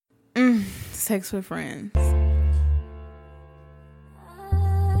Sex with Friends.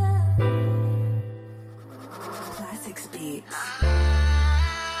 Classic Beats.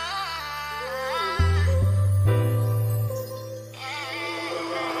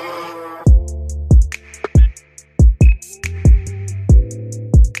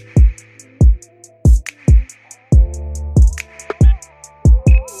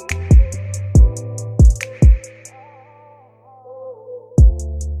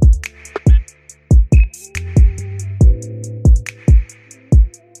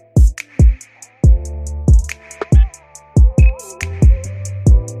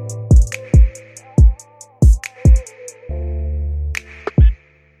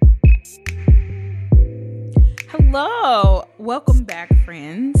 Hello, welcome back,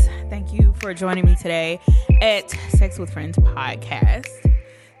 friends. Thank you for joining me today at Sex with Friends Podcast.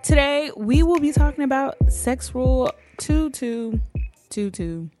 Today, we will be talking about sex rule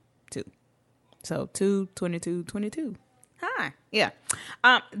 22222. So 22222. Hi. Yeah.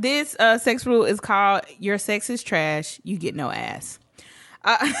 This sex rule is called "Your sex is trash, you get no ass."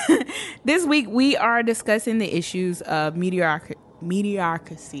 This week, we are discussing the issues of mediocrity.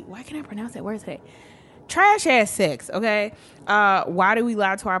 Why can't I pronounce that word today? Trash ass sex, okay? Why do we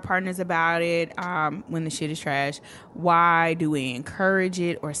lie to our partners about it when the shit is trash? Why do we encourage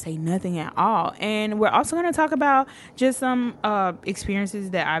it or say nothing at all? And we're also going to talk about just some experiences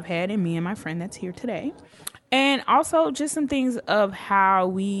that I've had and me and my friend that's here today. And also just some things of how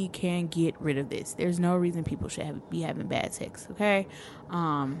we can get rid of this. There's no reason people should be having bad sex, okay?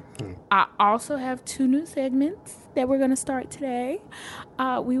 I also have 2 new segments that we're going to start today.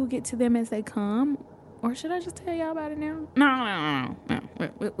 We will get to them as they come. Or should I just tell y'all about it now? No.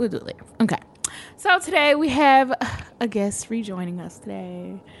 We'll do it later. Okay. So today we have a guest rejoining us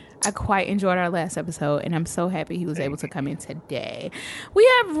today. I quite enjoyed our last episode, and I'm so happy he was able to come in today. We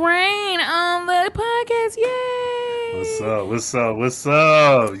have Rhayne on the podcast. Yay! What's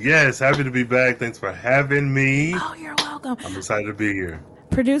up? Yes, happy to be back. Thanks for having me. Oh, you're welcome. I'm excited to be here.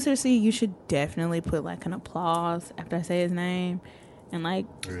 Producer C, you should definitely put like an applause after I say his name. And like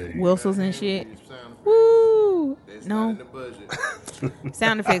whistles and shit. Woo! No.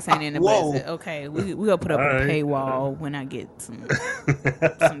 Sound effects ain't in the budget. Okay, we gonna put up a paywall when I get some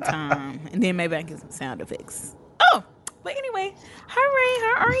time, and then maybe I get some sound effects. Oh, but anyway, hi Ray,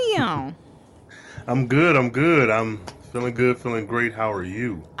 how are you? I'm good. I'm feeling good, feeling great. How are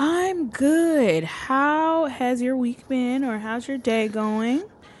you? I'm good. How has your week been, or how's your day going?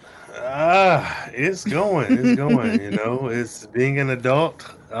 It's going. You know, it's being an adult.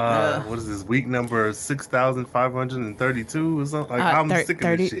 What is this, week number 6,532 or something? Like, I'm sick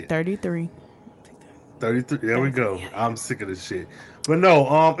of this shit. 33. There we go. Yeah. I'm sick of this shit. But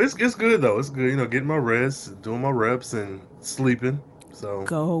no, it's good though. It's good, you know, getting my rest, doing my reps, and sleeping. So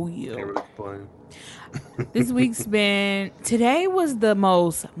go you. Can't really complain. This week's been. Today was the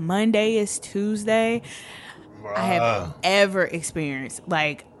most Monday-ist Tuesday I have ever experienced.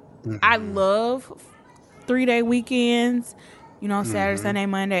 Like. Mm-hmm. I love 3-day weekends, you know, Saturday, Sunday,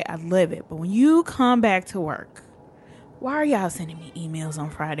 Monday. I love it. But when you come back to work, why are y'all sending me emails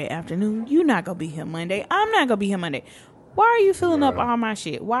on Friday afternoon? You're not going to be here Monday. I'm not going to be here Monday. Why are you filling up all my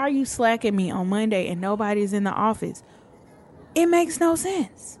shit? Why are you slacking me on Monday and nobody's in the office? It makes no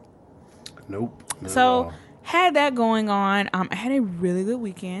sense. Nope. So, had that going on. I had a really good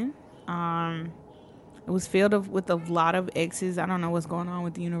weekend. It was filled with a lot of exes. I don't know what's going on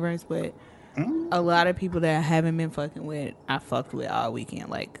with the universe, but a lot of people that I haven't been fucking with, I fucked with all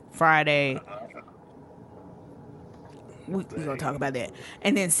weekend. Like Friday, we're going to talk about that.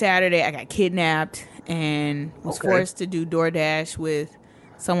 And then Saturday, I got kidnapped and was forced to do DoorDash with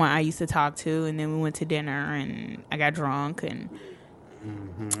someone I used to talk to. And then we went to dinner and I got drunk and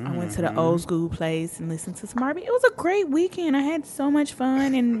I went to the old school place and listened to some R&B. It was a great weekend. I had so much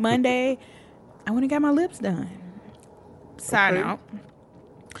fun. And Monday, I went and got my lips done. Side note,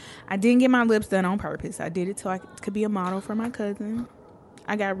 I didn't get my lips done on purpose. I did it so I could be a model for my cousin.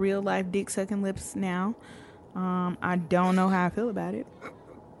 I got real life dick sucking lips now. I don't know how I feel about it.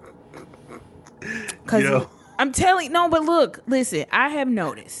 Cause I'm telling but look, listen. I have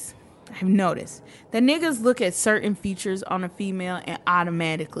noticed that niggas look at certain features on a female and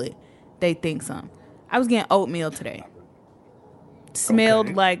automatically they think something. I was getting oatmeal today.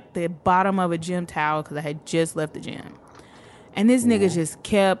 Smelled like the bottom of a gym towel because I had just left the gym. And this nigga just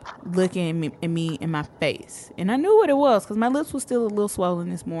kept looking at me in my face. And I knew what it was because my lips were still a little swollen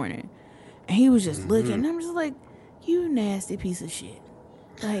this morning. And he was just looking. And I'm just like, you nasty piece of shit.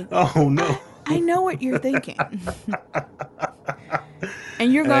 Like, oh, no. I know what you're thinking.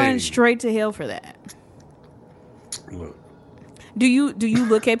 And you're going straight to hell for that. Look, Do you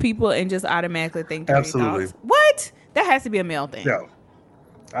look at people and just automatically think dirty Absolutely. thoughts? What? That has to be a male thing. Yeah.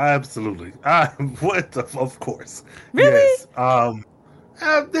 Absolutely. Of course. Really? Yes.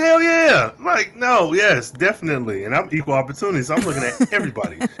 Hell yeah. Like, no, yes, definitely. And I'm equal opportunity, so I'm looking at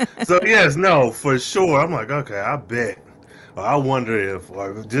everybody. So, yes, no, for sure. I'm like, okay, I bet. Or I wonder if,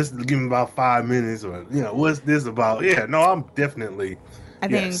 or just give me about 5 minutes, or, what's this about? Yeah, no, I'm definitely. I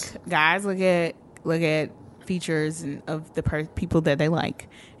think guys look at features of the people that they like,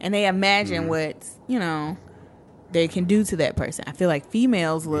 and they imagine what, they can do to that person. I feel like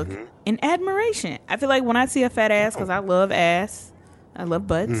females look in admiration. I feel like when I see a fat ass, because I love ass, I love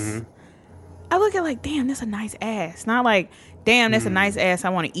butts, I look at like, damn, that's a nice ass. Not like, damn, that's a nice ass I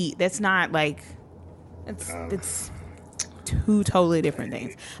want to eat. That's not like, it's two totally different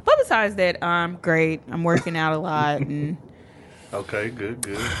things. But besides that, I'm great. I'm working out a lot and okay, good.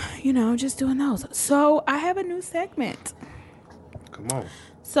 Just doing those. So I have a new segment. Come on.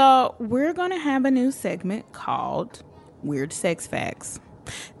 So we're going to have a new segment called Weird Sex Facts.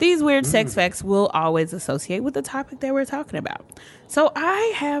 These weird sex facts will always associate with the topic that we're talking about. So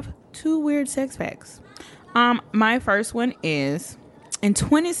I have 2 weird sex facts. My first one is, in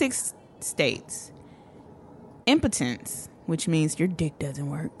 26 states, impotence, which means your dick doesn't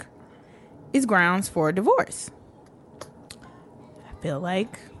work, is grounds for divorce. I feel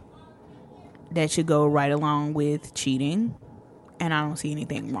like that should go right along with cheating, and I don't see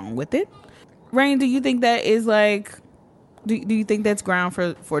anything wrong with it. Rhayne, do you think that is like, do you think that's ground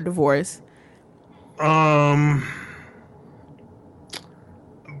for divorce? Yeah,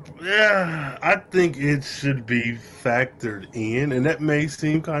 I think it should be factored in, and that may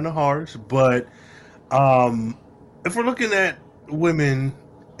seem kind of harsh, but if we're looking at women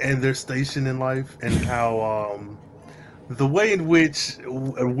and their station in life and how the way in which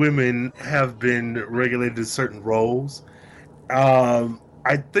women have been regulated to certain roles,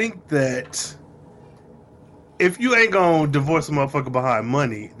 I think that if you ain't gonna divorce a motherfucker behind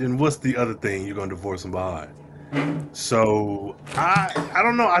money, then what's the other thing you're gonna divorce him behind? So I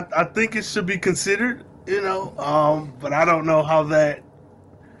don't know. I think it should be considered, but I don't know how that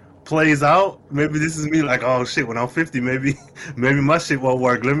plays out. Maybe this is me like, oh shit, when I'm 50, maybe my shit won't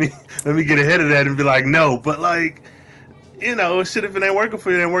work. Let me get ahead of that and be like, no. But like, shit, if it ain't working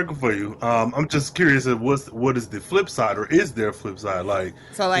for you, it ain't working for you. I'm just curious of what is the flip side, or is there a flip side? Like,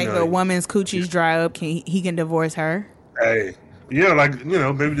 so like, if a woman's coochie's dry up, he can divorce her? Hey. Yeah, like,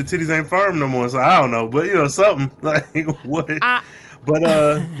 maybe the titties ain't firm no more, so I don't know. But, something. Like, what? Yeah.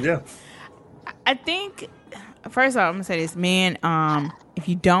 I think, first off, I'm going to say this. Man, if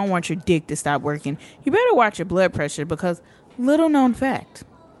you don't want your dick to stop working, you better watch your blood pressure, because little known fact,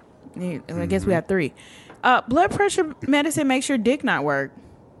 I guess we have 3. Blood pressure medicine makes your dick not work.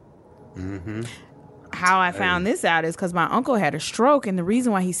 How I found this out is because my uncle had a stroke, and the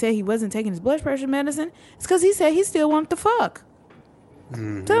reason why he said he wasn't taking his blood pressure medicine is because he said he still wanted to fuck.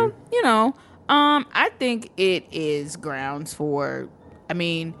 So, I think it is grounds for,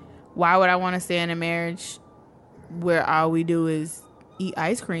 why would I want to stay in a marriage where all we do is eat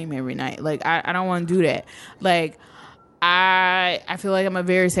ice cream every night? Like, I don't want to do that. Like, I feel like I'm a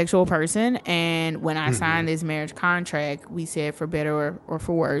very sexual person, and when I signed this marriage contract, we said for better or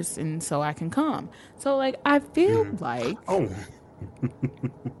for worse, and so I can come. So, like, I feel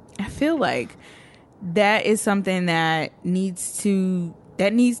like that is something that needs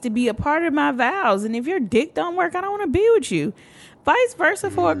to be a part of my vows. And if your dick don't work, I don't want to be with you. Vice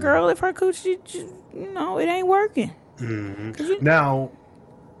versa for a girl, if her coochie, it ain't working. Now,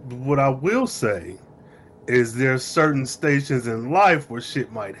 what I will say is there's certain stations in life where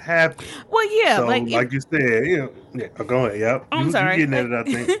shit might happen. Well, yeah, so, like you said, go ahead. Yep. I'm sorry. You getting at it, I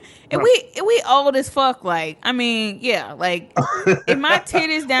think. If we old as fuck, like, like, if my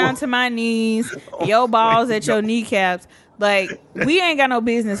titties down to my knees, your balls at your kneecaps, like, we ain't got no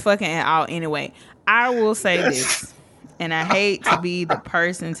business fucking at all anyway. I will say this, and I hate to be the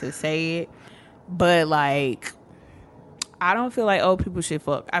person to say it, but, like, I don't feel like old people should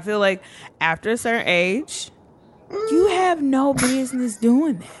fuck. I feel like after a certain age, you have no business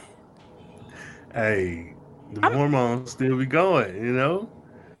doing that. Hey, the hormones still be going,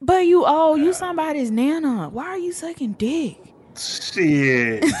 But you somebody's nana. Why are you sucking dick?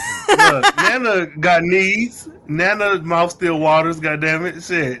 Shit. Look, Nana got needs. Nana mouth still waters, goddammit.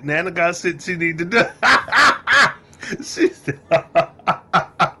 Shit. Nana got shit she need to do.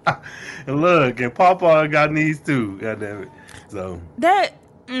 Look, and Papa got needs too, goddammit. So that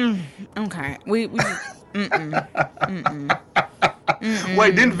okay. We Wait,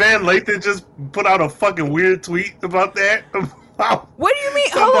 didn't Van Lathan just put out a fucking weird tweet about that? What do you mean?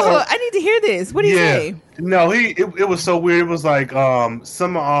 Oh, I need to hear this. What do you say? No, it was so weird. It was like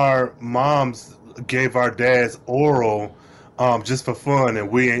some of our moms gave our dads oral just for fun, and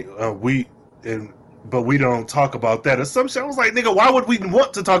but we don't talk about that. Or some shit. I was like, nigga, why would we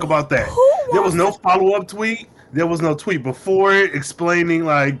want to talk about that? There was no follow up tweet. There was no tweet before it explaining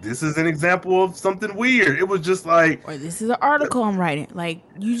like this is an example of something weird. It was just like, or this is an article I'm writing. Like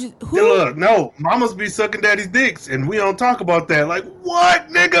you just look, no, mamas be sucking daddy's dicks, and we don't talk about that. Like, what,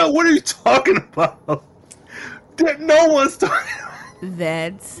 nigga? What are you talking about? No one's talking.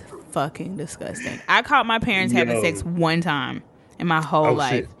 That's fucking disgusting. I caught my parents having sex one time in my whole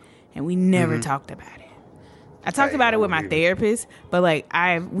life, and we never talked about it. I talked about it with my therapist, but like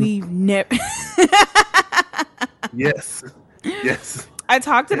we've never. Yes. I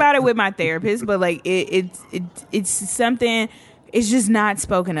talked about it with my therapist, but like it's something. It's just not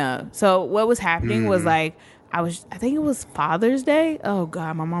spoken of. So what was happening was like I think it was Father's Day. Oh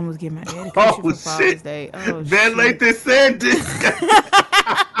God, my mom was giving my dad a coochie for Father's Day. Oh Van Lathan said this.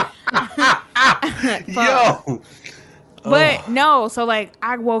 Yo. But no, so like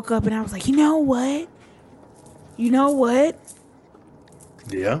I woke up and I was like, you know what?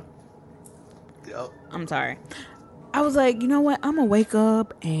 Yeah. Yep. I'm sorry. I was like, you know what? I'm gonna wake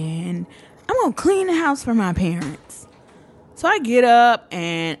up and I'm gonna clean the house for my parents. So I get up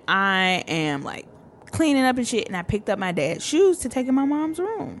and I am like cleaning up and shit, and I picked up my dad's shoes to take in my mom's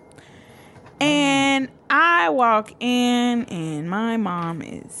room. And I walk in and my mom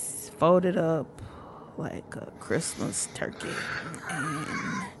is folded up like a Christmas turkey.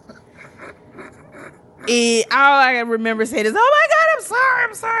 And all I remember saying is, oh my God,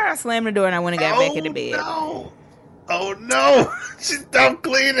 I'm sorry. I slammed the door and I went and got back in the bed. No. Oh no. She stopped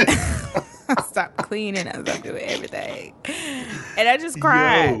cleaning. I stopped cleaning. I stopped doing everything. And I just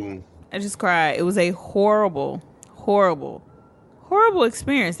cried. Yo. I just cried. It was a horrible, horrible, horrible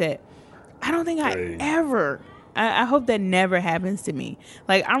experience that I don't think I hope that never happens to me.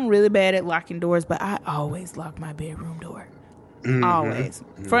 Like, I'm really bad at locking doors, but I always lock my bedroom door. Always.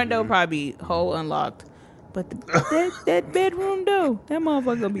 Front door probably whole unlocked. But that bedroom door, that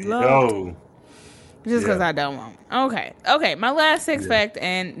motherfucker gonna be locked. No. Just because I don't want. Okay. My last sex fact,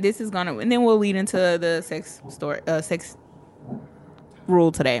 and this is gonna, and then we'll lead into the sex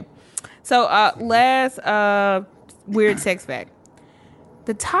rule today. So, last weird sex fact: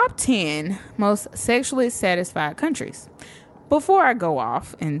 the top 10 most sexually satisfied countries. Before I go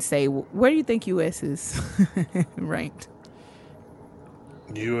off and say, where do you think U.S. is ranked?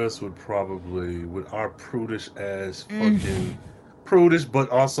 U.S. would probably, with our prudish ass fucking prudish, but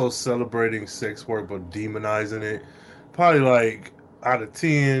also celebrating sex work but demonizing it, probably like out of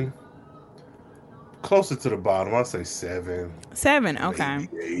 10, closer to the bottom. I'd say 7. 7, okay.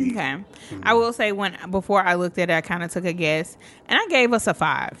 Okay. I will say before I looked at it, I kind of took a guess, and I gave us a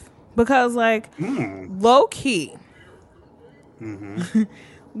 5 because like low key,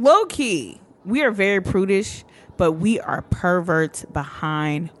 low key, we are very prudish. But we are perverts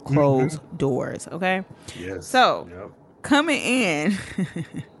behind closed doors, okay? Yes. So, coming in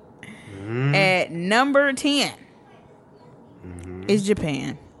at number 10 is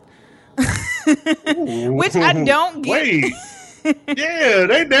Japan. Which I don't get. Wait. Yeah,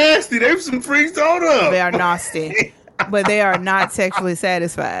 they nasty. They some freaks on up. They are nasty. But they are not sexually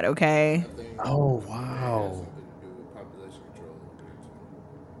satisfied, okay? Oh, wow.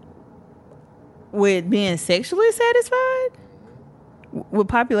 With being sexually satisfied? With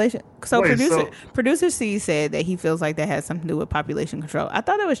population? So producer C said that he feels like that has something to do with population control. I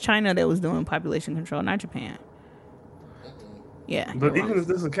thought it was China that was doing population control, not Japan. Yeah. But even if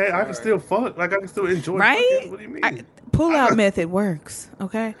this is okay, I can still fuck. Like, I can still enjoy right? fucking. What do you mean? Pull-out method works,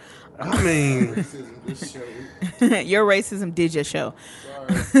 okay? I mean... Your racism did your show.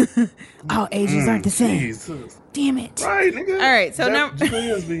 All ages aren't the same. Jesus. Damn it. Right, nigga. All right, so my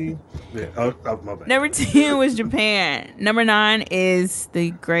bad. Number 10 was Japan. Number 9 is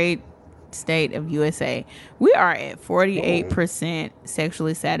the great state of USA. We are at 48%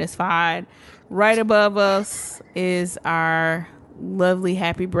 sexually satisfied. Right above us is our lovely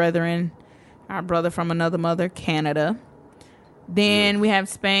happy brethren, our brother from another mother, Canada. Then we have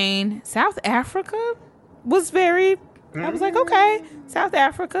Spain. South Africa was I was like, okay, South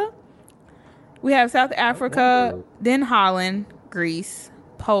Africa. We have South Africa, then Holland, Greece,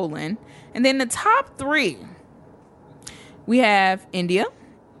 Poland. And then the top 3, we have India,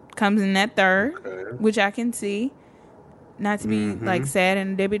 comes in that third, which I can see. Not to be like sad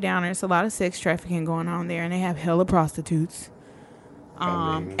and Debbie Downer. It's a lot of sex trafficking going on there, and they have hella prostitutes.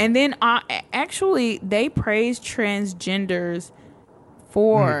 And then actually, they praise transgenders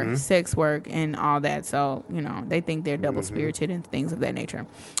for sex work and all that. So, they think they're double-spirited and things of that nature.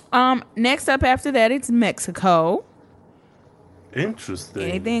 Next up after that, it's Mexico. Interesting.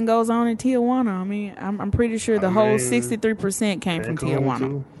 Anything goes on in Tijuana. I mean, I'm pretty sure the whole 63% came from Tijuana.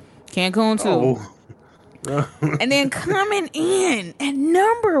 Too. Cancun, too. Oh. And then coming in at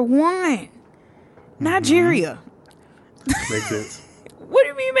number 1, Nigeria. Makes sense. What do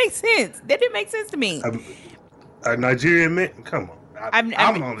you mean makes sense? That didn't make sense to me. A Nigerian man? Come on.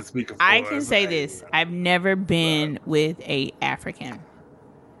 I'm only speaking for I can say this. I've never been with a African.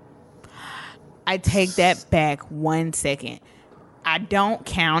 I take that back 1 second. I don't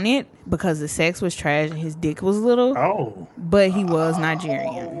count it because the sex was trash and his dick was little. Oh. But he was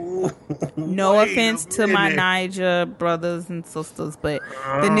Nigerian. No offense to my Niger brothers and sisters, but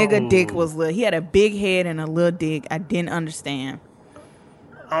the nigga dick was little. He had a big head and a little dick. I didn't understand.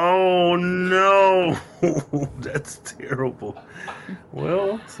 Oh, no. That's terrible.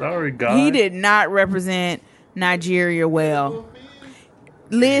 Well, sorry, guys. He did not represent Nigeria well.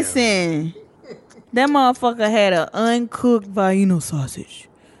 Listen, that motherfucker had an uncooked Vienna sausage.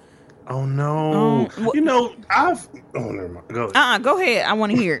 Oh, no. Never mind. Go ahead. Go ahead. I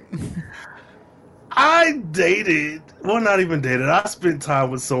want to hear it. I dated, not even dated. I spent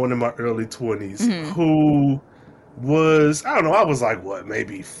time with someone in my early 20s who was, I don't know, I was like,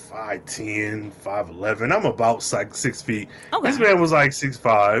 maybe 5'10", 5'11". I'm about 6 feet. Okay. This man was like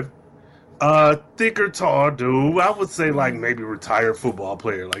 6'5". Thicker, tall dude. I would say like maybe retired football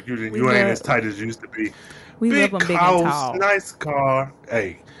player. Like you ain't as tight as you used to be. Big house, nice car.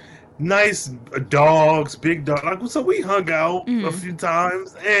 Hey, nice dogs, big dog. Like, so we hung out a few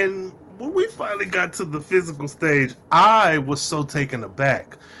times, and when we finally got to the physical stage, I was so taken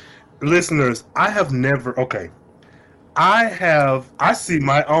aback. Listeners, I see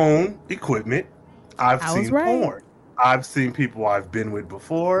my own equipment. I've seen porn. I've seen people I've been with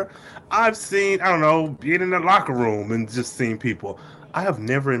before. I've seen, being in the locker room and just seeing people. I have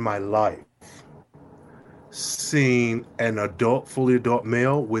never in my life seen an fully adult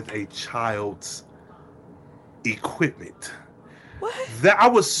male with a child's equipment. What? That I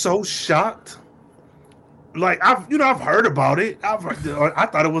was so shocked. Like I've heard about it. I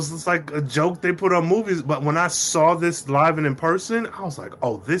thought it was just like a joke they put on movies, but when I saw this live and in person, I was like,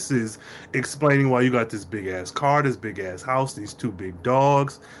 "Oh, this is explaining why you got this big ass car, this big ass house, these 2 big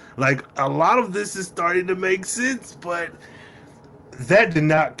dogs." Like a lot of this is starting to make sense, but that did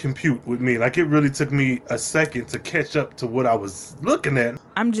not compute with me. Like it really took me a second to catch up to what I was looking at.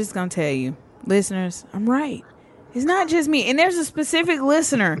 I'm just gonna tell you, listeners, I'm right. It's not just me. And there's a specific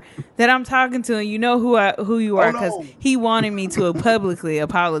listener that I'm talking to, and you know who you are, because he wanted me to publicly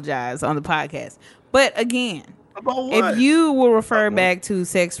apologize on the podcast. But again, if you will refer back to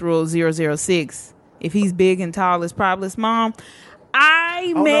Sex Rule 006, if he's big and tall as probably his mom,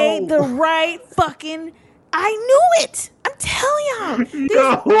 I made the right fucking... I knew it. I'm telling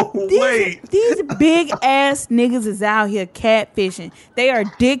y'all. These big ass niggas is out here catfishing. They are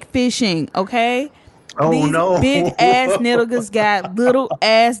dick fishing, okay? These big ass niggas got little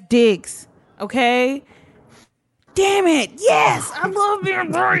ass dicks. Okay? Damn it. Yes. I love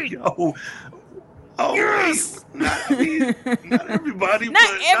being right. Yes. Not everybody.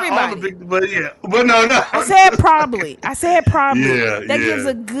 Not everybody. But yeah. But no. I said probably. Yeah. That gives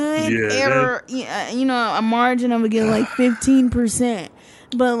a good error, a margin of like 15%.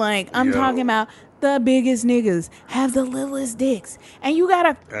 But like, I'm talking about the biggest niggas have the littlest dicks. And you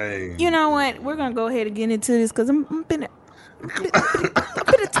gotta, you know what? We're gonna go ahead and get into this because I'm gonna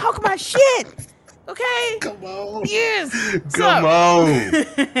talk my shit. Okay? Come on. Yes. Come on.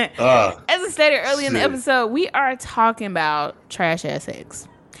 As I stated earlier in the episode, we are talking about trash ass sex.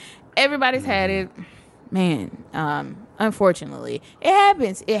 Everybody's had it. Man, unfortunately. It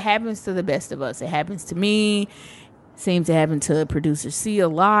happens. It happens to the best of us. It happens to me. Seems to happen to producer C a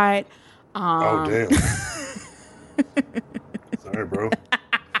lot. Damn. Sorry, bro.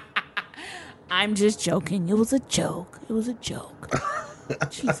 I'm just joking. It was a joke.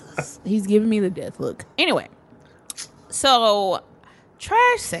 Jesus. He's giving me the death look. Anyway. So,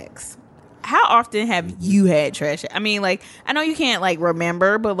 trash sex. How often have you had trash? I mean, like, I know you can't, like,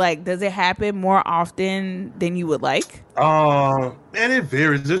 remember, but, like, does it happen more often than you would like? And it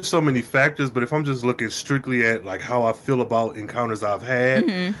varies. There's so many factors, but if I'm just looking strictly at, like, how I feel about encounters I've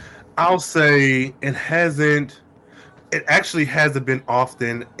had, I'll say it actually hasn't been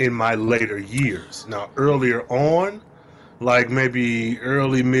often in my later years. Now, earlier on, like maybe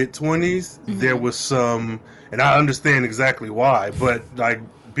early mid-20s, there was some, and I understand exactly why, but like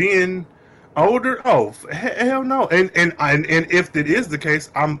being older, hell no. And if it is the case,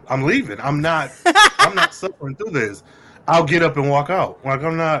 I'm leaving. I'm not suffering through this. I'll get up and walk out. Like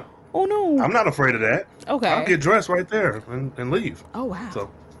I'm not not afraid of that. Okay. I'll get dressed right there and leave. Oh wow.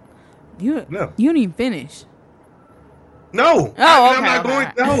 So you didn't even finish. No. Oh, I'm not going.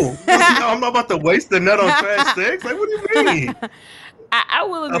 No, I'm not about to waste the nut on trash sex. Like, what do you mean? I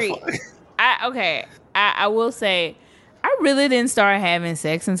will agree. I will say, I really didn't start having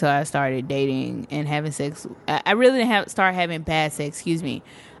sex until I started dating and having sex. I really didn't start having bad sex. Excuse me,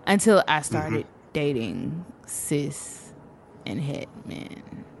 until I started dating cis and het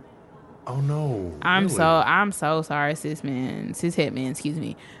men. Oh no! I'm so sorry, cis het men. Excuse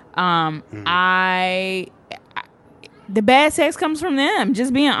me. The bad sex comes from them.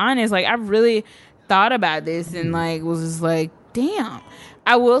 Just being honest, like I've really thought about this and like was just like, damn.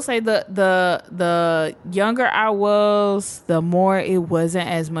 I will say the younger I was, the more it wasn't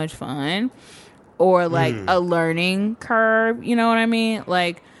as much fun or like a learning curve. You know what I mean?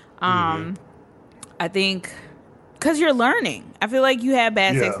 Like, I think because you're learning. I feel like you have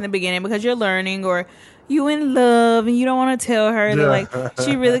bad sex in the beginning because you're learning or you in love and you don't want to tell her that like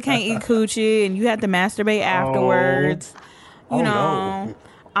she really can't eat coochie and you have to masturbate afterwards. You know.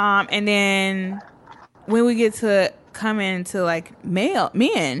 No. And then when we get to come into like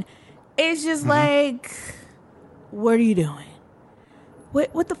men, it's just like, what are you doing?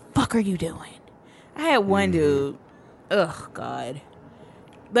 What the fuck are you doing? I had one dude, ugh God.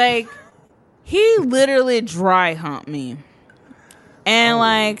 Like he literally dry humped me. And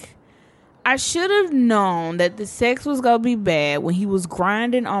like I should have known that the sex was going to be bad when he was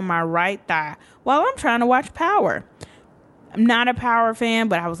grinding on my right thigh while I'm trying to watch Power. I'm not a Power fan,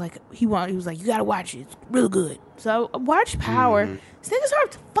 but I was like, he was like, you got to watch it. It's real good. So I watched Power. This nigga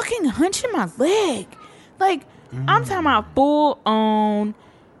started fucking hunching my leg. Like, I'm talking about full on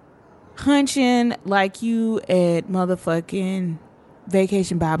hunching like you at motherfucking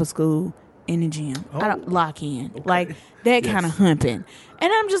Vacation Bible School in the gym. I don't lock in. Okay. Like, that kind of humping.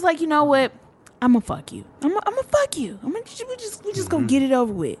 And I'm just like, you know what? I'm gonna fuck you. I'm gonna fuck you. We just gonna get it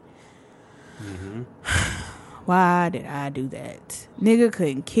over with. Why did I do that? Nigga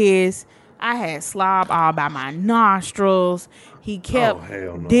couldn't kiss. I had slob all by my nostrils. He kept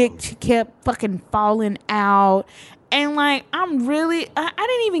dick kept fucking falling out. And like I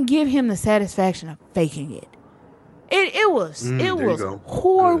didn't even give him the satisfaction of faking it. It was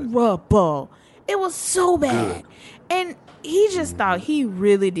horrible. Good. It was so bad. Good. And he just thought he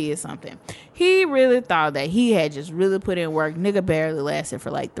really did something. He really thought that he had just really put in work. Nigga barely lasted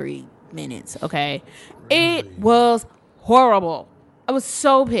for like 3 minutes, okay? Really? It was horrible. I was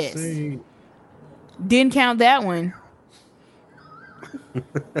so pissed. See? Didn't count that one.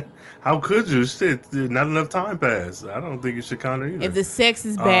 How could you? Shit, not enough time passed. I don't think you should count it either. If the sex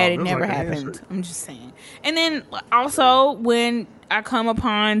is bad, it never happened. I'm just saying. And then also when I come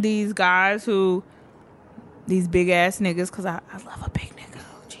upon these guys these big ass niggas, because I love a big nigga.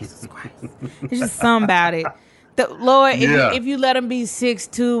 Oh, Jesus Christ. There's just something about it. Lord, if you let them be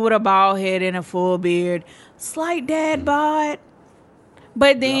 6'2" with a bald head and a full beard, slight dad bod.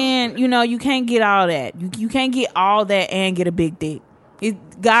 But then, you can't get all that. You can't get all that and get a big dick.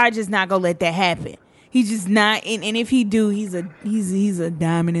 God just not gonna let that happen. He's just not. And if he do, he's a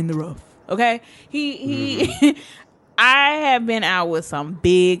diamond in the rough. Okay, I have been out with some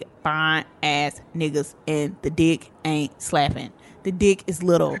big fine ass niggas, and the dick ain't slapping. The dick is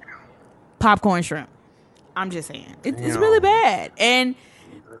little popcorn shrimp. I'm just saying it's really bad, and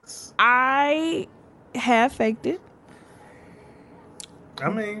I have faked it. I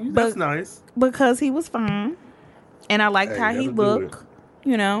mean, that's nice because he was fine, and I liked how he looked.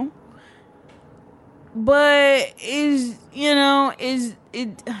 But I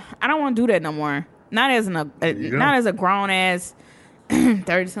don't want to do that no more. Not as a grown ass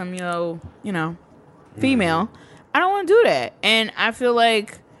 30-something year old, female. I don't want to do that, and I feel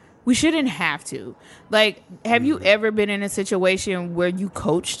like we shouldn't have to. Like, have you ever been in a situation where you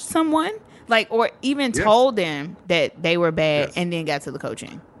coached someone, like, or even told them that they were bad and then got to the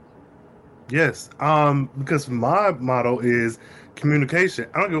coaching? Yes, because my motto is communication.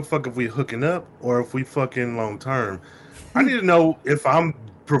 I don't give a fuck if we hooking up or if we fucking long term. I need to know if I'm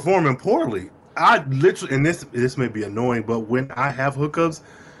performing poorly. I literally, and this may be annoying, but when I have hookups,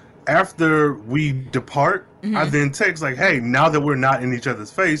 after we depart, I then text like, hey, now that we're not in each other's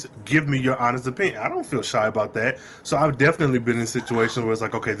face, give me your honest opinion. I don't feel shy about that. So I've definitely been in situations where it's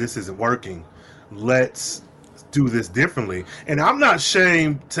like, okay, this isn't working. Let's do this differently. And I'm not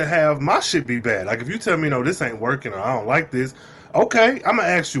ashamed to have my shit be bad. Like, if you tell me, no, this ain't working or I don't like this, okay, I'm going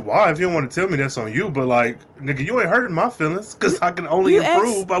to ask you why. If you don't want to tell me, that's on you. But, like, nigga, you ain't hurting my feelings because I can only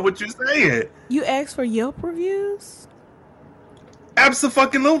improve by what you're saying. You asked for Yelp reviews?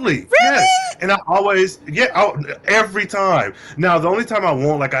 Absolutely. Really? Yes. And I always, every time. Now, the only time I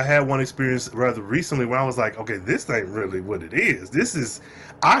won't, like I had one experience rather recently where I was like, okay, this ain't really what it is. This is,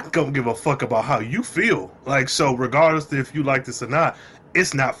 I don't give a fuck about how you feel. Like, so regardless if you like this or not,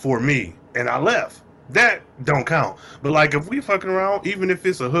 it's not for me. And I left. That don't count. But like, if we fucking around, even if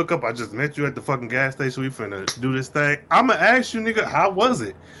it's a hookup, I just met you at the fucking gas station, we finna do this thing, I'ma ask you, nigga, how was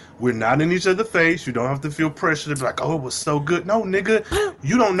it? We're not in each other's face. You don't have to feel pressure to be like, oh, it was so good. No, nigga,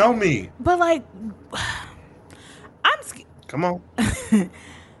 you don't know me. But like, Come on.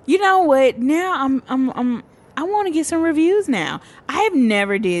 You know what? Now I want to get some reviews now. I have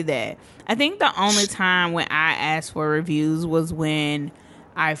never did that. I think the only time when I asked for reviews was when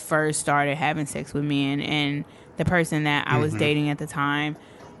I first started having sex with men, and the person that I was dating at the time,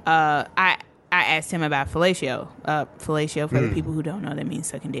 I asked him about fellatio. Fellatio, for the people who don't know, that means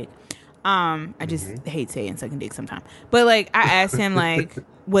sucking dick. I just hate saying sucking dick sometimes. But like, I asked him, like,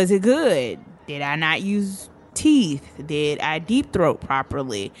 was it good? Did I not use teeth? Did I deep throat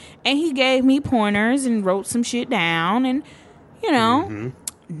properly? And he gave me pointers and wrote some shit down, and you know,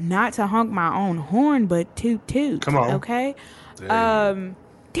 not to honk my own horn, but toot toot. Come on. Okay.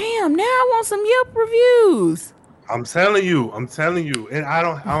 Damn, now I want some Yelp reviews. I'm telling you, and I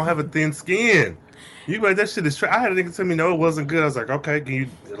don't have a thin skin. You like that shit is. I had a nigga tell me no, it wasn't good. I was like, okay, can you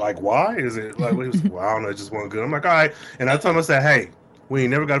like why? Is it like? He was like, well, I don't know, it just wasn't good. I'm like, all right, and I told him, I said, hey, we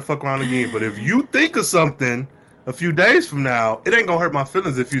ain't never got to fuck around again. But if you think of something a few days from now, it ain't gonna hurt my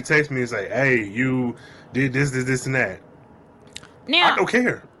feelings if you text me and say, hey, you did this, and that. Now I don't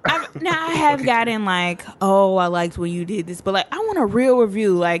care. I have gotten like, oh, I liked when you did this, but like, I want a real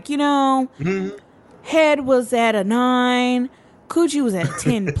review. Like, you know, head was at a 9, coochie was at a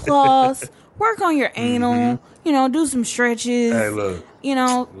 10 plus. Work on your anal. You know, do some stretches. Hey, look. You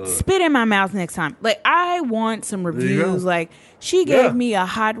know, spit in my mouth next time. Like, I want some reviews. Like, she gave me a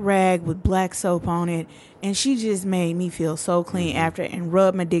hot rag with black soap on it, and she just made me feel so clean after, and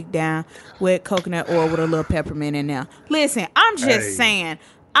rubbed my dick down with coconut oil with a little peppermint in there. Listen, I'm just saying,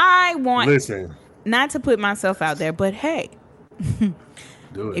 I want not to put myself out there, but hey,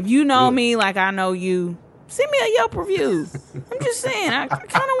 if you know me like I know you, send me a Yelp review. I'm just saying, I kind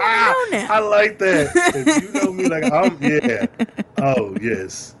of want to know now. I like that. If you know me like Oh,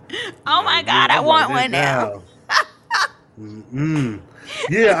 yes. Oh my God, I want one now.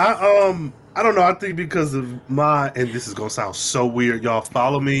 Yeah, I don't know. I think because of and this is going to sound so weird. Y'all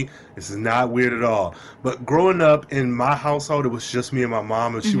follow me. This is not weird at all. But growing up in my household, it was just me and my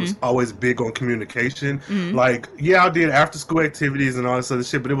mom, and she was always big on communication. Like, I did after school activities and all this other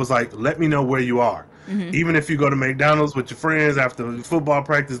shit, but it was like, let me know where you are. Even if you go to McDonald's with your friends after football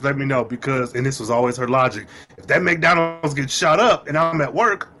practice, let me know, because, and this was always her logic, if that McDonald's gets shot up and I'm at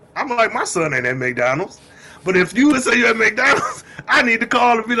work, I'm like, my son ain't at McDonald's. But if you would say you're at McDonald's, I need to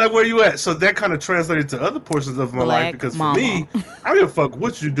call and be like, where you at? So that kind of translated to other portions of my life, because for me, I don't give a fuck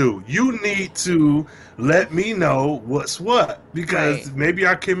what you do. You need to let me know what's what, because maybe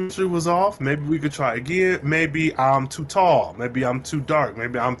our chemistry was off. Maybe we could try again. Maybe I'm too tall. Maybe I'm too dark.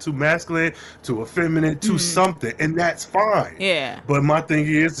 Maybe I'm too masculine, too effeminate, too something, and that's fine. Yeah. But my thing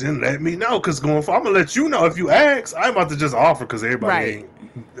is, then let me know, because going forward, I'm going to let you know. If you ask, I'm about to just offer, because everybody ain't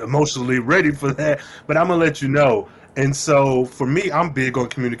emotionally ready for that, but I'm going to let you know. And so for me, I'm big on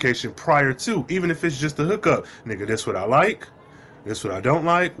communication prior to, even if it's just a hookup. Nigga, this what I like. This what I don't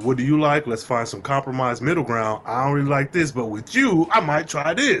like. What do you like? Let's find some compromise middle ground. I don't really like this, but with you, I might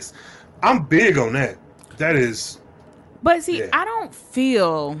try this. I'm big on that. That is. But see, I don't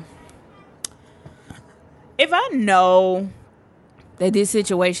feel, if I know that this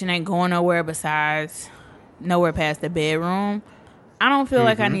situation ain't going nowhere past the bedroom, I don't feel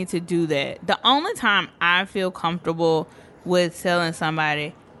like I need to do that. The only time I feel comfortable with telling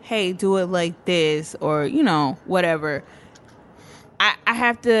somebody, hey, do it like this, or, you know, whatever, I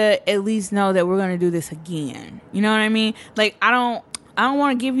have to at least know that we're going to do this again. You know what I mean? Like, I don't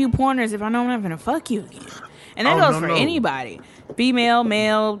want to give you pointers if I know I'm not going to fuck you again. And that goes for anybody. Female,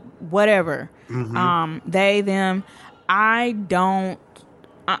 male, whatever. They, them.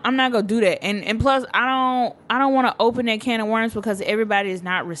 I'm not gonna do that, and plus I don't want to open that can of worms, because everybody is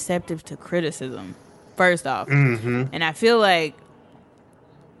not receptive to criticism. First off, and I feel like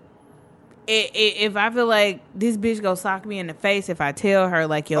if I feel like this bitch go sock me in the face if I tell her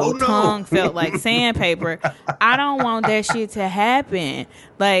like your tongue felt like sandpaper, I don't want that shit to happen.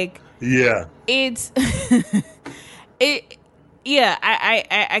 Like, it's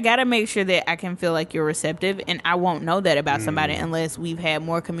I gotta make sure that I can feel like you're receptive, and I won't know that about somebody unless we've had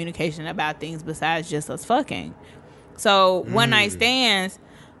more communication about things besides just us fucking. So one night stands,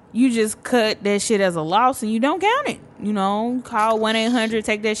 you just cut that shit as a loss and you don't count it. You know, call 1-800,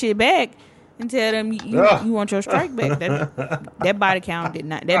 take that shit back, and tell them you want your strike back. That body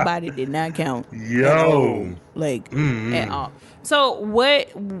did not count. Yo, at all. So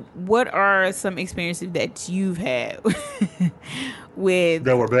what are some experiences that you've had with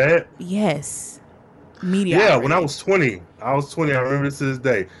that were bad? Yes, media. Yeah, when I was 20. I remember this to this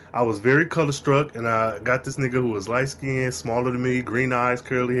day. I was very color struck, and I got this nigga who was light skinned, smaller than me, green eyes,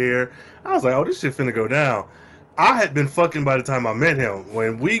 curly hair. I was like, oh, this shit finna go down. I had been fucking by the time I met him.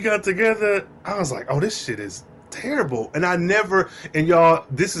 When we got together, I was like, oh, this shit is terrible. And and y'all,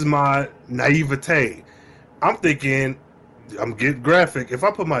 this is my naivete. I'm thinking, I'm getting graphic. If I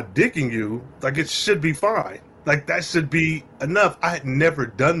put my dick in you, like, it should be fine. Like, that should be enough. I had never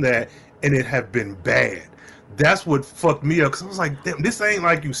done that, and it had been bad. That's what fucked me up, because I was like, damn, this ain't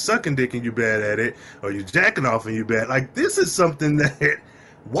like you sucking dick and you bad at it, or you jacking off and you bad. Like, this is something that,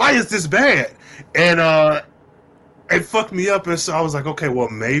 why is this bad? And it fucked me up, and so I was like, okay, well,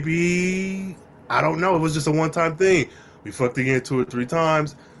 maybe, I don't know, it was just a one-time thing. We fucked again 2 or 3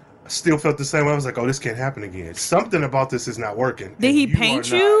 times. I still felt the same way. I was like, oh, this can't happen again. Something about this is not working. Did he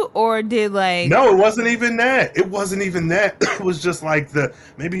paint you, or did like... No, it wasn't even that. It was just like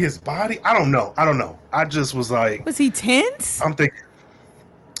maybe his body. I don't know. I just was like... Was he tense? I'm thinking...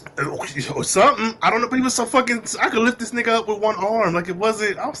 something. I don't know, but he was so fucking... I could lift this nigga up with one arm. Like, it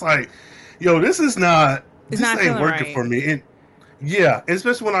wasn't... I was like, yo, this is not... This ain't working right for me. And yeah,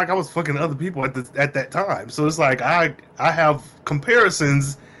 especially when, like, I was fucking other people at that time. So it's like, I have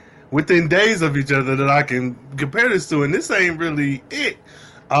comparisons within days of each other that I can compare this to, and this ain't really it.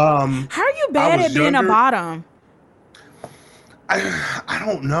 How are you bad at being a bottom? I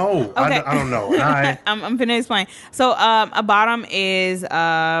don't know. Okay. I don't know. I'm finna explain. So a bottom is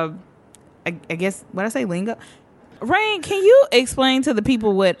I guess what I say lingo. Rhayne, can you explain to the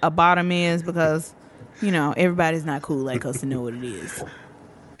people what a bottom is, because you know everybody's not cool like us to know what it is.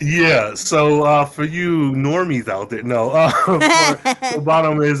 Yeah, so for you normies out there, no. The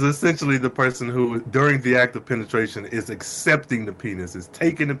bottom is essentially the person who, during the act of penetration, is accepting the penis, is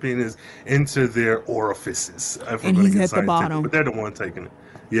taking the penis into their orifices. And he's at the bottom. But they're the one taking it.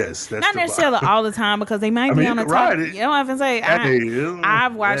 Yes, that's not necessarily all the time, because they might be on the top. You know what I'm saying?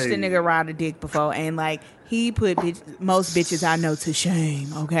 I've watched a nigga ride a dick before, and like he put most bitches I know to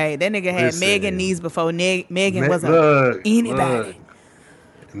shame. Okay, that nigga had Megan knees before Megan wasn't anybody. Look.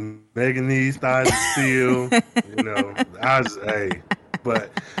 Megan needs thighs of steel, you know. But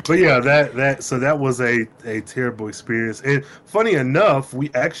yeah, that was a terrible experience. And funny enough, we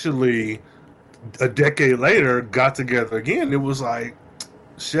actually a decade later got together again. It was like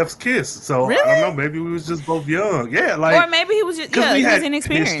chef's kiss. So really? I don't know, maybe we was just both young. Yeah, like, or maybe he was just he was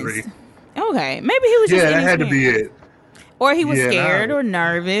inexperienced. History. Okay, maybe he was just that had to be it. Or he was scared or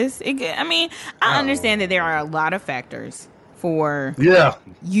nervous. I understand that there are a lot of factors for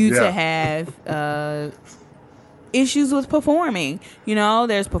you to have issues with performing. You know,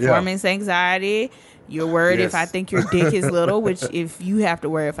 there's performance anxiety. You're worried if I think your dick is little, which if you have to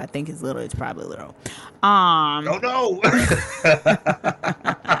worry if I think it's little, it's probably little. Oh no.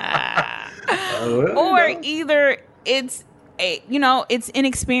 Or either it's it's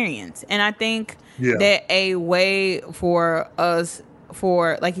inexperience. And I think that a way for us,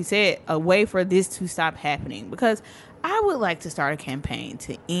 like you said, a way for this to stop happening, because I would like to start a campaign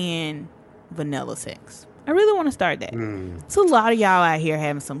to end vanilla sex. I really want to start that. So a lot of y'all out here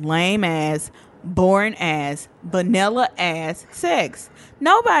having some lame ass, boring ass, vanilla ass sex.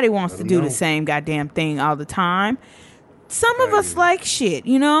 Nobody wants to do the same goddamn thing all the time. Some of us like shit,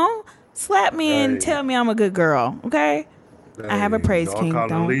 you know? Slap me and tell me I'm a good girl, okay? I have a praise king.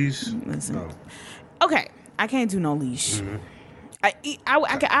 Don't listen. No. Okay, I can't do no leash.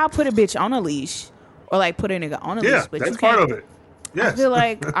 I'll put a bitch on a leash. Or like put a nigga on a leash, but that's part of it. Yes. I feel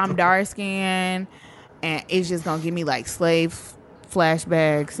like I'm dark skinned, and it's just gonna give me like slave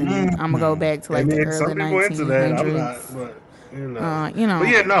flashbacks, and I'm gonna go back to like the early 1900s. But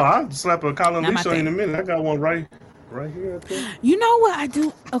yeah, no, I'll slap a collar leash on you in a minute. I got one right here. I think. You know what I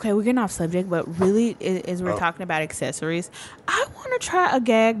do? Okay, we're getting off subject, but really, as we're talking about accessories, I want to try a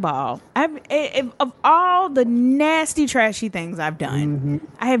gag ball. Of all the nasty, trashy things I've done,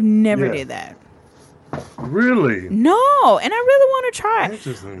 I have never did that. Really? No, and I really want to try.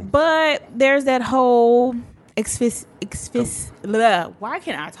 Interesting. But there's that whole why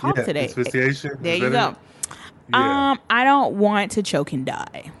can't I talk today? Asphyxiation. There you go. Yeah. I don't want to choke and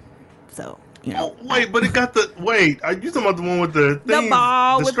die. So, you know. Oh, wait, but it got are you talking about the one with the thing, the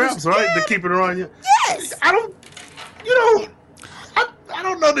ball the with straps, right? To keep it around you? Yes. I don't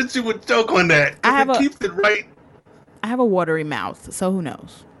know that you would choke on that. Keeps it right. I have a watery mouth, so who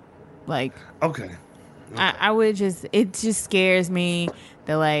knows? Like, Okay. I would just, it just scares me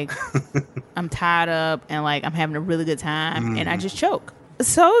that like I'm tied up and like I'm having a really good time and I just choke.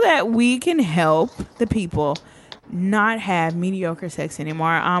 So that we can help the people not have mediocre sex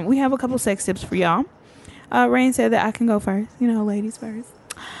anymore, we have a couple sex tips for y'all. Rhayne said that I can go first. You know, ladies first.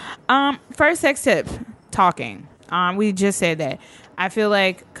 First sex tip, talking. We just said that. I feel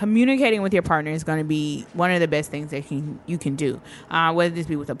like communicating with your partner is going to be one of the best things that you can do. Whether this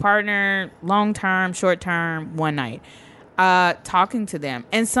be with a partner, long term, short term, one night. Talking to them.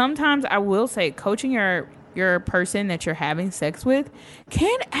 And sometimes I will say coaching your person that you're having sex with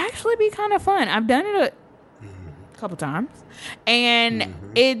can actually be kind of fun. I've done it a couple times. And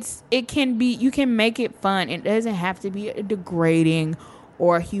it can be, you can make it fun. It doesn't have to be a degrading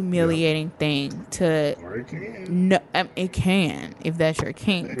or humiliating thing to. Or it can. No, it can if that's your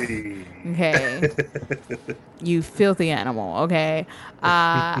kink. Hey. Okay, you filthy animal. Okay,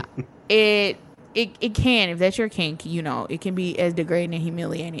 it can if that's your kink. You know, it can be as degrading and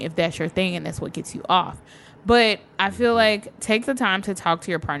humiliating if that's your thing and that's what gets you off. But I feel like take the time to talk to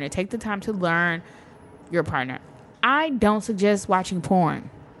your partner. Take the time to learn your partner. I don't suggest watching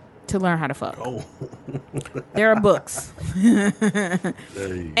porn to learn how to fuck. Oh. There are books.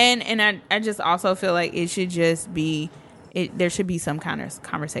 Hey. And I just also feel like it should just be, there should be some kind of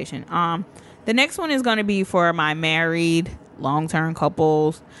conversation. The next one is going to be for my married long-term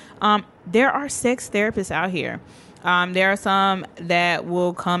couples. There are sex therapists out here. There are some that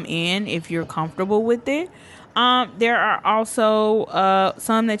will come in if you're comfortable with it. There are also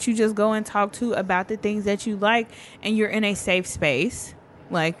some that you just go and talk to about the things that you like and you're in a safe space,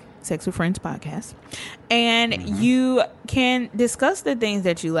 like Sex with Friends Podcast, and you can discuss the things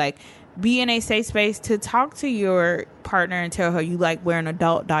that you like. Be in a safe space to talk to your partner and tell her you like wearing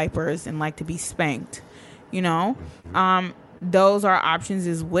adult diapers and like to be spanked. You know, those are options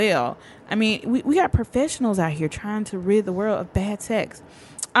as well. I mean, we got professionals out here trying to rid the world of bad sex.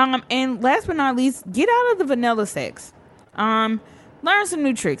 And last but not least, get out of the vanilla sex. Learn some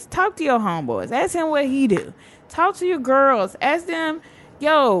new tricks. Talk to your homeboys. Ask him what he do. Talk to your girls. Ask them,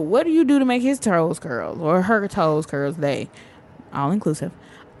 yo, what do you do to make his toes curl or her toes curl today? All inclusive.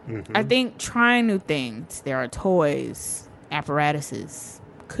 I think trying new things. There are toys, apparatuses,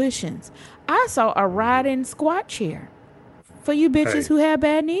 cushions. I saw a riding squat chair for you bitches who have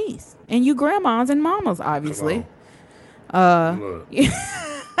bad knees and you grandmas and mamas, obviously. I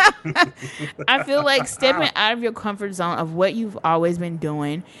feel like stepping out of your comfort zone of what you've always been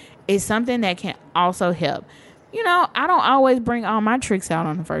doing is something that can also help. You know, I don't always bring all my tricks out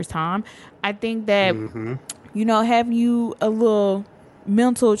on the first time. I think that, you know, having you a little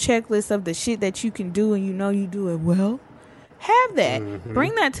mental checklist of the shit that you can do and you know you do it well, have that.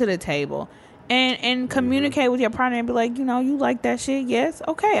 Bring that to the table and communicate with your partner and be like, you know, you like that shit? Yes?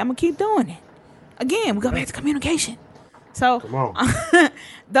 Okay, I'm going to keep doing it. Again, we go back to communication. So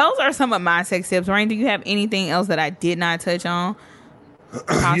those are some of my sex tips. Rhayne, do you have anything else that I did not touch on?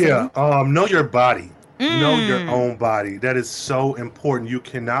 Yeah. Know your body. Know your own body. That is so important. You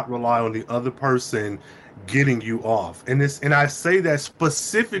cannot rely on the other person getting you off. And I say that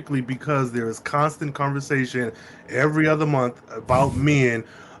specifically because there is constant conversation every other month about men.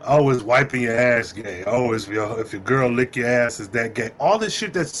 Oh, is wiping your ass gay? Oh, if your girl lick your ass, is that gay? All this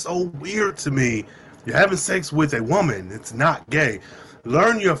shit that's so weird to me. You're having sex with a woman. It's not gay.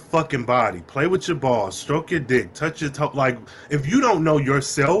 Learn your fucking body. Play with your balls. Stroke your dick. Touch your toe. Like, if you don't know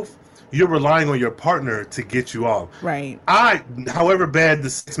yourself, you're relying on your partner to get you off. Right. However bad the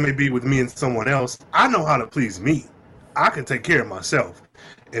sex may be with me and someone else, I know how to please me. I can take care of myself.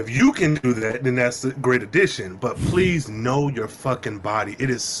 If you can do that, then that's a great addition. But please know your fucking body.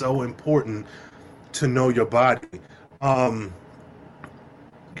 It is so important to know your body.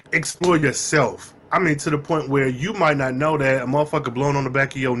 Explore yourself. I mean, to the point where you might not know that a motherfucker blowing on the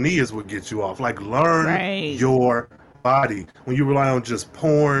back of your knee is what gets you off. Like, learn your body. When you rely on just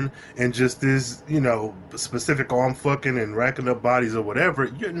porn and just this, you know, specific arm fucking and racking up bodies or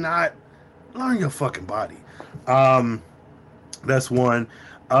whatever, you're not. Learn your fucking body. That's one.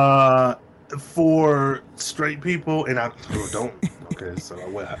 For straight people, and I don't. Okay, so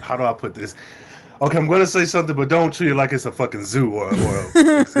how do I put this? Okay, I'm going to say something, but don't treat it like it's a fucking zoo or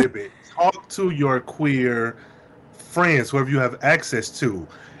exhibit. Talk to your queer friends, whoever you have access to.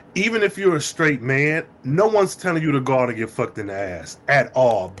 Even if you're a straight man, no one's telling you to go out and get fucked in the ass at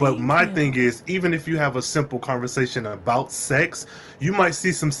all. But my thing is, even if you have a simple conversation about sex, you might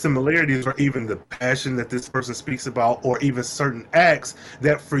see some similarities or even the passion that this person speaks about or even certain acts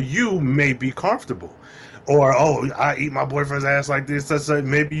that for you may be comfortable. Or, oh, I eat my boyfriend's ass like this.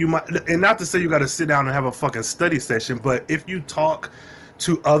 Maybe you might, and not to say you got to sit down and have a fucking study session, but if you talk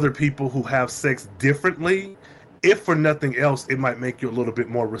to other people who have sex differently, if for nothing else, it might make you a little bit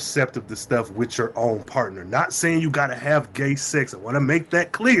more receptive to stuff with your own partner. Not saying you got to have gay sex. I want to make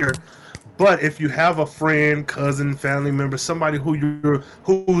that clear. But if you have a friend, cousin, family member, somebody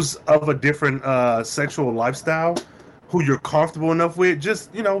who's of a different sexual lifestyle, who you're comfortable enough with,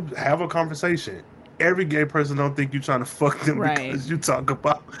 just, have a conversation. Every gay person don't think you're trying to fuck them because you talk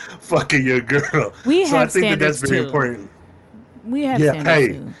about fucking your girl. So I think that's very important. We have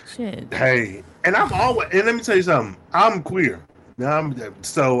standards too. Shit. Hey. And let me tell you something. I'm queer.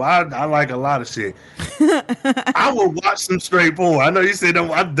 So I like a lot of shit. I will watch some straight porn. I know you said don't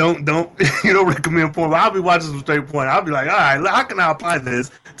you don't recommend porn, but I'll be watching some straight porn. I'll be like, all right, how can I apply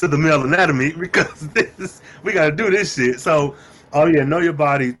this to the male anatomy? Because we got to do this shit. So, know your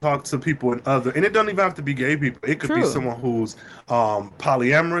body. Talk to people and it don't even have to be gay people. It could be someone who's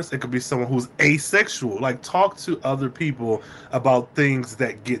polyamorous. It could be someone who's asexual. Like, talk to other people about things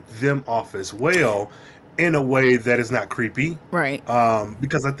that get them off as well, in a way that is not creepy, right?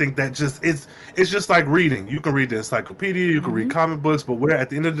 Because I think that it's just like reading. You can read the encyclopedia, you can read comic books, but at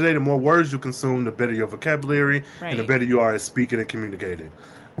the end of the day, the more words you consume, the better your vocabulary, and the better you are at speaking and communicating.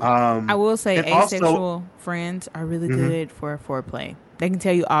 I will say asexual friends are really good for foreplay. They can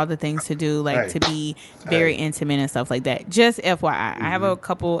tell you all the things to do, like to be very intimate and stuff like that. Just FYI, I have a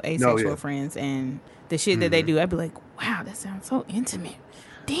couple asexual friends, and the shit that they do, I'd be like, wow, that sounds so intimate.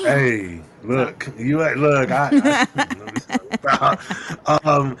 Damn. Hey, look,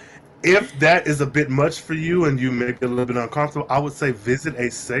 if that is a bit much for you and you make it a little bit uncomfortable, I would say visit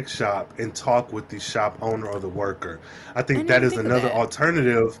a sex shop and talk with the shop owner or the worker. I think that is another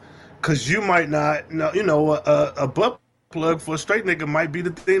alternative, because you might not know, a butt plug for a straight nigga might be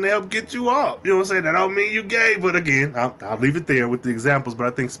the thing to help get you off. You know what I'm saying? That don't mean you gay, but again, I'll leave it there with the examples. But I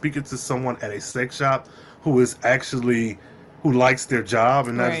think speaking to someone at a sex shop who likes their job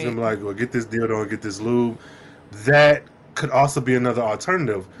and not just them like, well, get this dildo and get this lube, that could also be another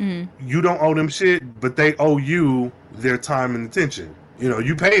alternative. You don't owe them shit, but they owe you their time and attention.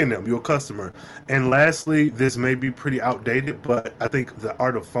 You paying them, you're a customer. And lastly, this may be pretty outdated, but I think the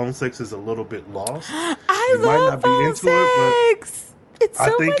art of phone sex is a little bit lost. I love phone sex. It's so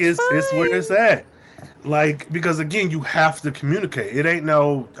much fun. It's where it's at. Like, because again, you have to communicate. It ain't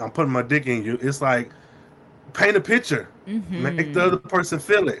no, I'm putting my dick in you. It's like, paint a picture. Make the other person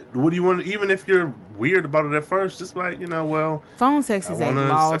feel it. What do you want? Even if you're weird about it at first, just like, phone sex is a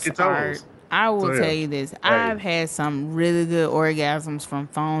lost art. I will tell you this. I've had some really good orgasms from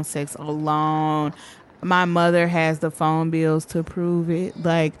phone sex alone. My mother has the phone bills to prove it.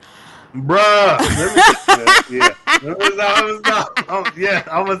 Like, bruh.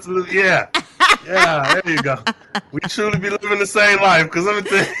 There you go. We truly be living the same life, because let me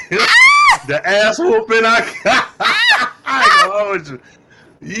tell you, the ass whooping I go with you.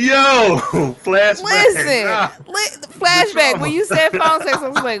 Yo, flashback. Listen, flashback. When you said phone sex, I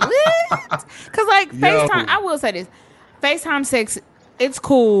was like, what? Because like FaceTime, I will say this: FaceTime sex, it's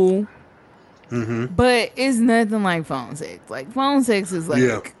cool, but it's nothing like phone sex. Like, phone sex is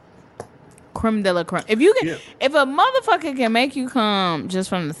like creme de la creme. If a motherfucker can make you come just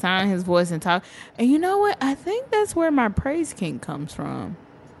from the sound of his voice and talk, and you know what? I think that's where my praise kink comes from.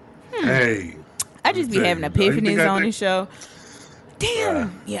 Hey, I just be having epiphanies on this show.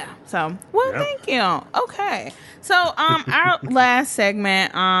 Damn. Yeah. So, thank you. Okay. So, our last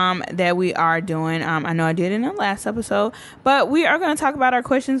segment that we are doing, I know I did in the last episode, but we are going to talk about our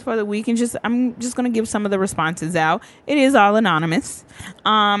questions for the week, and I'm just going to give some of the responses out. It is all anonymous.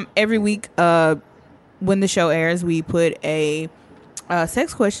 Every week, when the show airs, we put a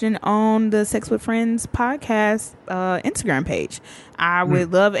sex question on the Sex with Friends podcast Instagram page. I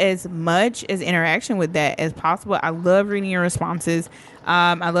would love as much as interaction with that as possible. I love reading your responses.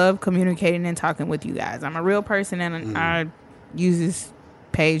 I love communicating and talking with you guys. I'm a real person, and I use this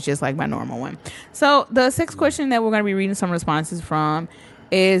page just like my normal one. So the sex question that we're going to be reading some responses from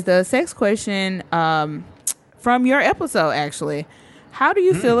is the sex question from your episode, actually. How do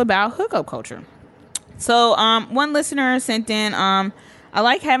you feel about hookup culture? So one listener sent in, I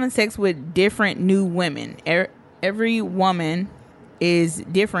like having sex with different new women. Every woman is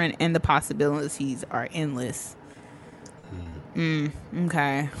different and the possibilities are endless.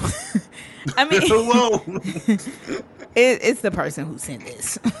 Okay. I mean, it's the person who sent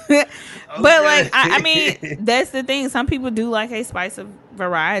this. But like, I mean, that's the thing. Some people do like a spice of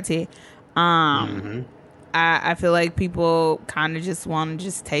variety. I feel like people kind of just want to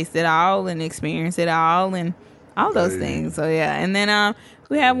just taste it all and experience it all and all those things. So yeah. And then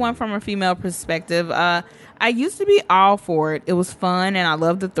we have one from a female perspective. I used to be all for it. It was fun and I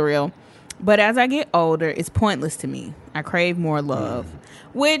loved the thrill. But as I get older, it's pointless to me. I crave more love,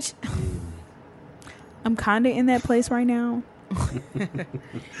 which I'm kind of in that place right now.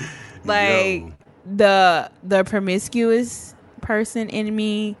 Like the promiscuous person in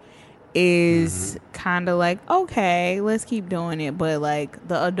me is kind of like, okay, let's keep doing it. But like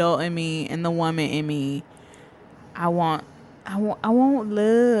the adult in me and the woman in me, I want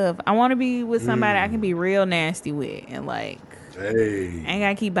love. I want to be with somebody I can be real nasty with, and like, I ain't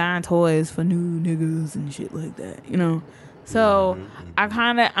gotta keep buying toys for new niggas and shit like that, you know. So I'm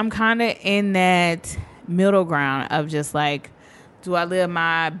kind of in that middle ground of just like, do I live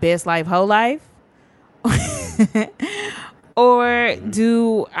my best life whole life? Or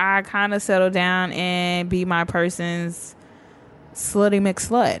do I kind of settle down and be my person's slutty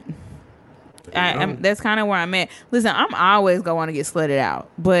McSlut? That's kind of where I'm at. Listen, I'm always going to want to get slutted out,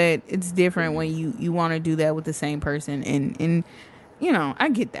 but it's different when you want to do that with the same person, and you know, I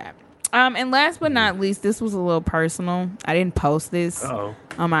get that. And last but not least, this was a little personal. I didn't post this on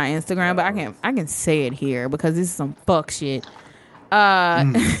my Instagram, but I can say it here because this is some fuck shit.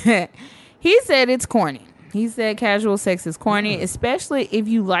 He said it's corny. He said casual sex is corny, especially if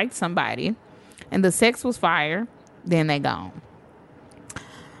you liked somebody and the sex was fire, then they gone.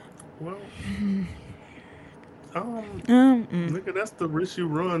 Well, nigga, that's the risk you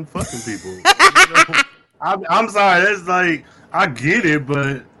run fucking people. You know, I'm sorry, that's like, I get it,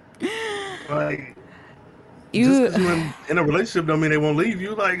 but like, just 'cause you're in a relationship don't mean they won't leave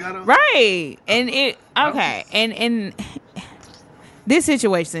you. Like, I don't. Right. And it, okay. And this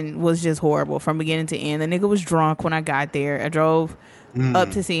situation was just horrible from beginning to end. The nigga was drunk when I got there. I drove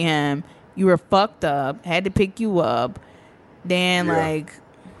up to see him. You were fucked up. Had to pick you up. Then, like,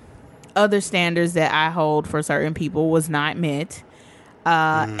 other standards that I hold for certain people was not met.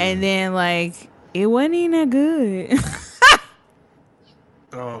 And then, like, it wasn't even that good.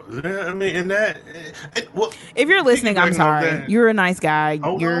 Oh, yeah, I mean, and that. Well, if you're listening, I'm sorry. You're a nice guy.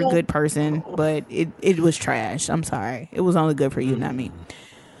 You're a good person, but it was trash. I'm sorry. It was only good for you, not me.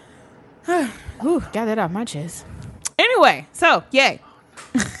 Whew, got that off my chest. Anyway, so yay.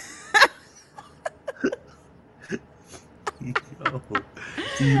 Yo,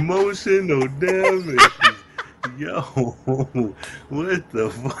 emotional damage. Yo, what the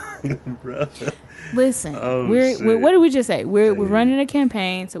fuck, bro? Listen, we're what did we just say? We're running a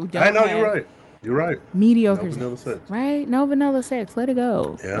campaign, so we don't. I know you're right. You're right. Mediocre no vanilla sex, right? No vanilla sex. Let it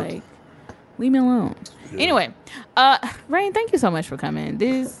go. Yeah. Like, leave me alone. Yeah. Anyway, Rhayne, thank you so much for coming.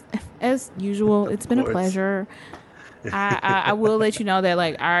 This, as usual, it's been a pleasure. I will let you know that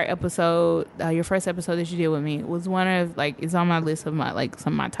like our episode, your first episode that you did with me was one of like, it's on my list of my like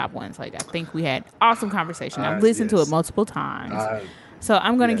some of my top ones. Like, I think we had awesome conversation. I've listened to it multiple times. So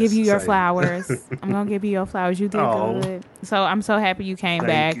I'm going to give you your flowers. I'm going to give you your flowers. You did good. So I'm so happy you came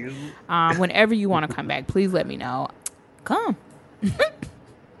back. You. Whenever you want to come back, please let me know. Come.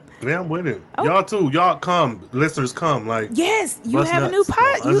 Yeah, I'm with it. Y'all too. Y'all come. Listeners come. Like, yes, you have a new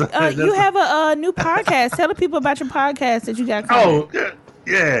you have a new podcast. Tell the people about your podcast that you got coming. Oh,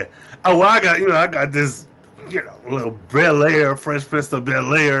 yeah. Oh, well, I got this, little Bel Air, Fresh Prince of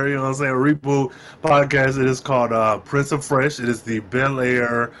Bel Air, you know what I'm saying, reboot podcast. It is called Prince of Fresh. It is the Bel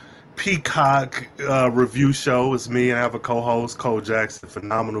Air Peacock review show. It's me, and I have a co-host, Cole Jackson,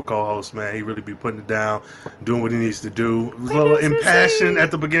 phenomenal co-host, man. He really be putting it down, doing what he needs to do. A little impassioned at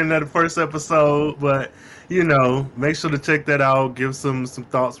the beginning of the first episode, but make sure to check that out. Give some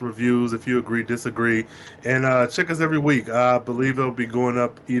thoughts, reviews, if you agree, disagree, and check us every week. I believe it'll be going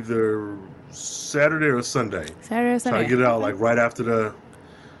up either Saturday or Sunday. Saturday or Sunday. Try to get it out like right after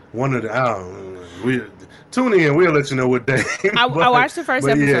one of the. I don't know. Tune in. We'll let you know what day. I watched the first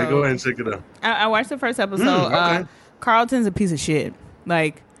episode. Yeah, go ahead and check it out. I watched the first episode. Okay. Carlton's a piece of shit.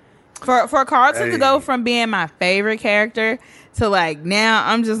 Like, for Carlton to go from being my favorite character to like now,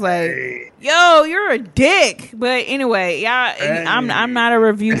 I'm just like, yo, you're a dick. But anyway, y'all, I'm not a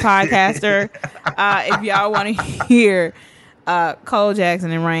review podcaster. If y'all want to hear Cole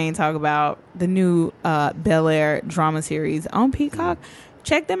Jackson and Rhayne talk about the new Bel Air drama series on Peacock,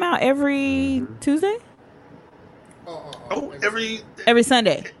 check them out every Tuesday. Every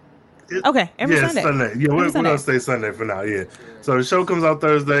Sunday. Okay, every Sunday. Sunday. Yeah, we're going to stay Sunday for now, yeah. So the show comes out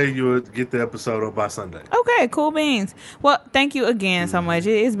Thursday. You'll get the episode up by Sunday. Okay, cool beans. Well, thank you again so much.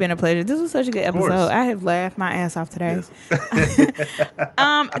 It's been a pleasure. This was such a good episode. I have laughed my ass off today.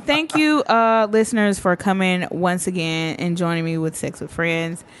 Yes. Thank you, listeners, for coming once again and joining me with Sex with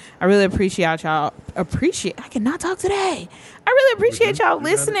Friends. I really appreciate y'all. I cannot talk today. I really appreciate y'all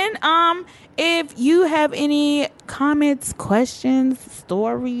listening. If you have any comments, questions,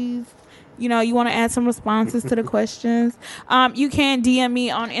 stories, you want to add some responses to the questions, you can DM me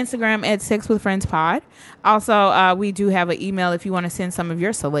on Instagram at sexwithfriendspod. Also, we do have an email if you want to send some of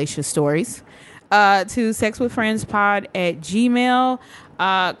your salacious stories to sexwithfriendspod@gmail.com.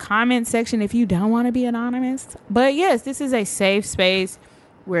 Comment section if you don't want to be anonymous. But yes, this is a safe space.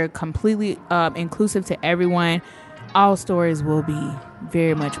 We're completely inclusive to everyone. All stories will be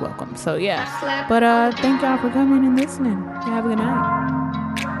very much welcome. So yeah. But thank y'all for coming and listening. Have a good night.